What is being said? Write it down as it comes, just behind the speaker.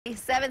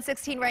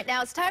7:16 right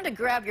now. It's time to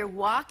grab your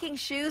walking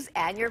shoes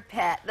and your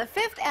pet. The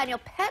 5th annual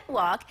Pet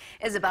Walk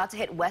is about to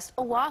hit West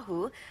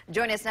Oahu.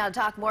 Joining us now to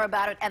talk more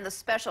about it and the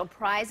special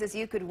prizes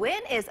you could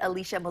win is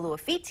Alicia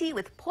Maluafiti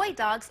with Poi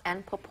Dogs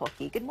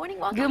Popoki. Good morning,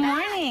 welcome Good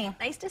back. morning.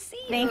 Nice to see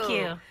you. Thank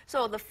you.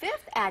 So the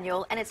 5th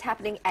annual, and it's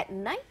happening at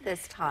night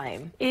this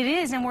time. It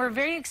is, and we're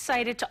very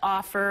excited to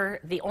offer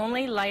the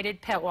only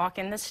lighted pet walk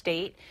in the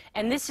state.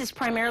 And this is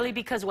primarily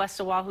because West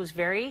Oahu is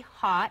very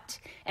hot,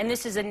 and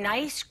this is a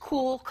nice,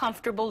 cool,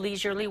 comfortable,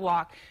 leisurely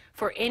walk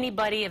for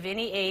anybody of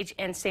any age,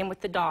 and same with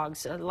the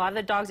dogs. A lot of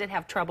the dogs that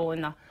have trouble in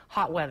the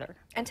hot weather.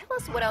 And tell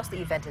us what else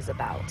the event is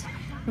about.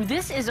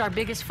 This is our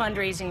biggest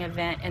fundraising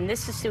event, and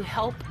this is to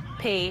help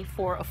pay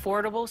for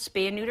affordable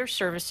spay and neuter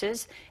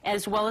services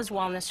as well as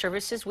wellness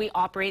services. We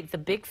operate the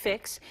Big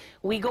Fix.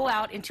 We go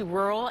out into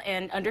rural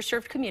and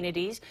underserved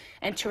communities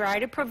and try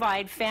to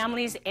provide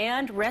families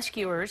and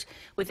rescuers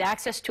with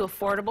access to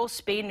affordable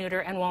spay, neuter,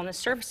 and wellness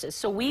services.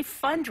 So we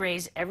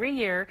fundraise every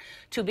year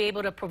to be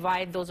able to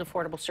provide those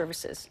affordable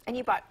services. And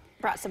you brought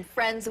some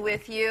friends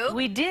with you.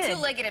 We did.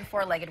 2-legged and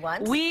 4-legged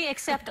ones. We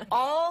accept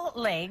all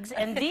legs,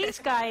 and these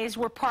guys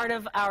were part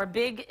of our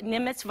big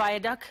Nimitz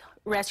Viaduct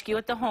rescue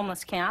at the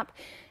homeless camp,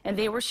 and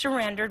they were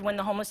surrendered when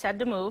the homeless had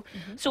to move.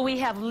 So we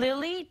have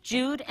Lily,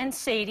 Jude, and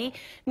Sadie.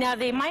 Now,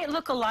 they might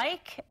look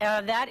alike.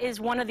 That is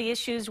one of the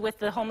issues with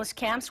the homeless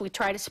camps. We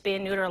try to spay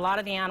and neuter a lot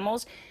of the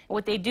animals.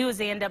 What they do is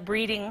they end up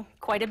breeding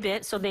quite a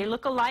bit, so they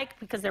look alike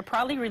because they're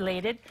probably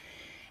related.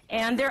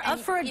 And they're up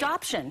for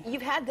adoption.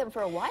 You've had them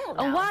for a while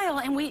now. A while,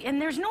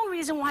 and there's no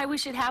reason why we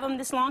should have them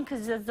this long,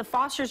 because the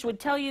fosters would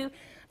tell you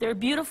they're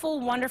beautiful,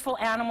 wonderful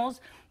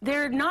animals.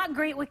 They're not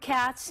great with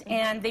cats,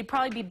 and they'd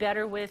probably be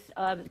better with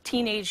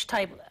teenage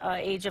type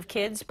age of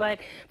kids, but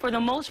for the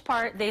most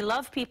part, they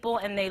love people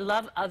and they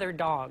love other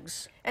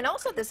dogs. And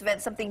also at this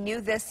event, something new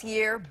this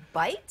year,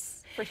 bites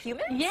for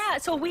humans? Yeah,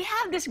 so we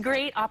have this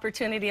great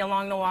opportunity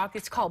along the walk.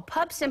 It's called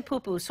Pups and Poo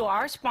Poo. So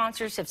our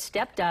sponsors have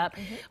stepped up.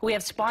 We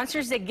have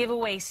sponsors that give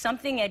away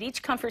something at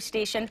each comfort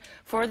station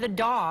for the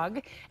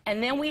dog,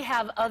 and then we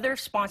have other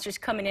sponsors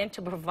coming in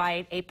to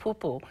provide a poo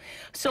poo.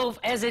 So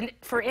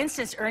for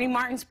instance, Ernie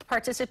Martin's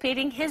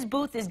participating. His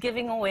booth is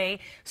giving away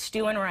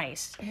stew and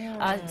rice.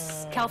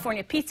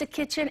 California Pizza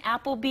Kitchen,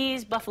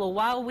 Applebee's, Buffalo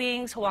Wild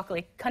Wings,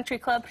 Hawaii Country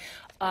Club,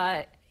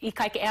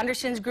 Ikaika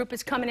Anderson's group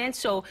is coming in.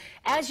 So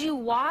as you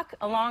walk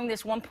along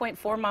this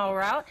 1.4-mile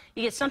route,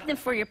 you get something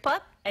for your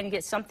pup and you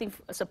get something,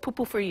 it's a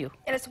poo-poo for you.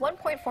 And it's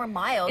 1.4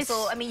 miles,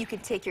 so I mean, you can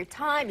take your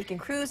time, you can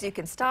cruise, you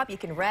can stop, you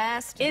can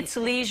rest. It's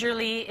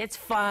leisurely, it's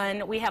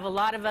fun. We have a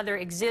lot of other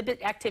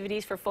exhibit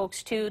activities for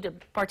folks too to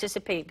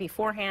participate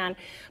beforehand,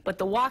 but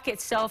the walk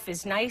itself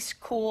is nice,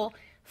 cool,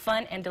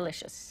 fun, and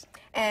delicious.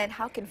 And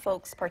how can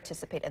folks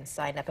participate and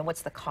sign up, and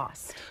what's the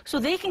cost? So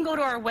they can go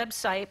to our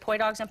website,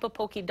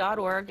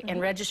 poidogsandpopoki.org,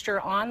 and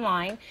register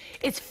online.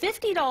 It's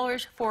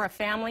 $50 for a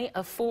family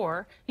of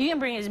 4. You can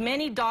bring as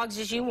many dogs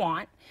as you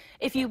want.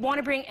 If you want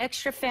to bring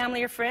extra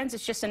family or friends,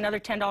 it's just another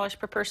 $10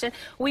 per person.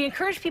 We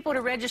encourage people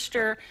to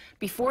register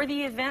before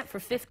the event for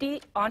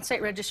 $50.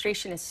 On-site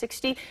registration is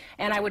 $60.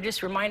 And I would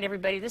just remind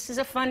everybody, this is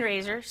a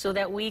fundraiser so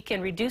that we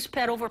can reduce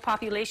pet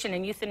overpopulation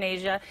and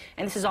euthanasia,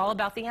 and this is all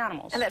about the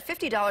animals. And that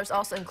 $50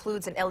 also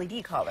includes an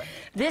LED collar.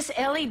 This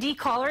LED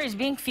collar is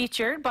being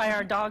featured by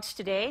our dogs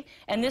today,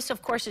 and this,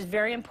 of course, is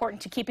very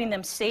important to keeping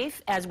them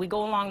safe as we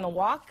go along the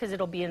walk, because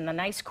it'll be in the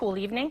nice, cool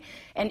evening.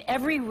 And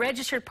every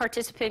registered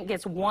participant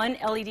gets 1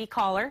 LED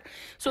collar.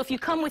 So if you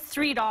come with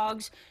 3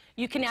 dogs,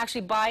 you can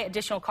actually buy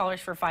additional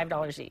collars for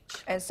 $5 each.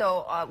 And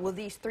so will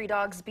these 3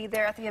 dogs be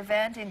there at the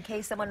event in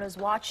case someone was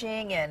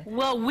watching? And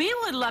well, we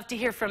would love to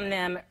hear from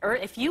them. Or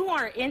if you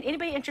are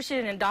anybody interested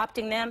in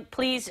adopting them,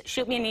 please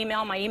shoot me an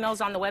email. My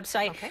email's on the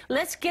website. Okay.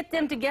 Let's get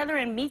them together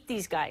and meet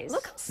these guys.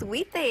 Look how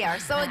sweet they are.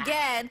 So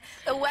again,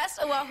 the West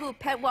Oahu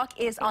Pet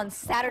Walk is on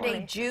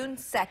Saturday, June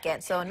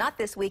 2nd. So not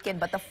this weekend,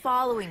 but the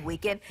following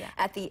weekend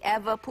at the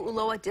Eva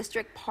Pu'uloa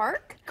District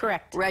Park.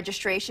 Correct.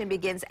 Registration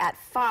begins at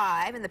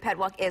 5, and the Pet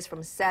Walk is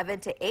from 7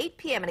 to 8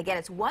 p.m. And again,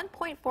 it's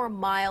 1.4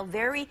 mile,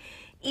 very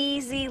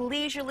easy,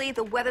 leisurely.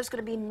 The weather's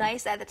going to be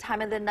nice at the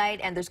time of the night,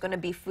 and there's going to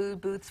be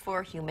food booths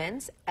for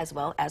humans as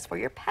well as for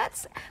your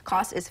pets.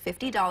 Cost is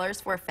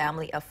 $50 for a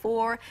family of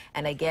 4,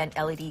 and again,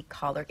 LED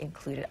collar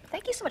included.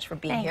 Thank you so much for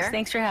being here.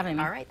 Thanks for having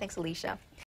me. All right, thanks, Alicia.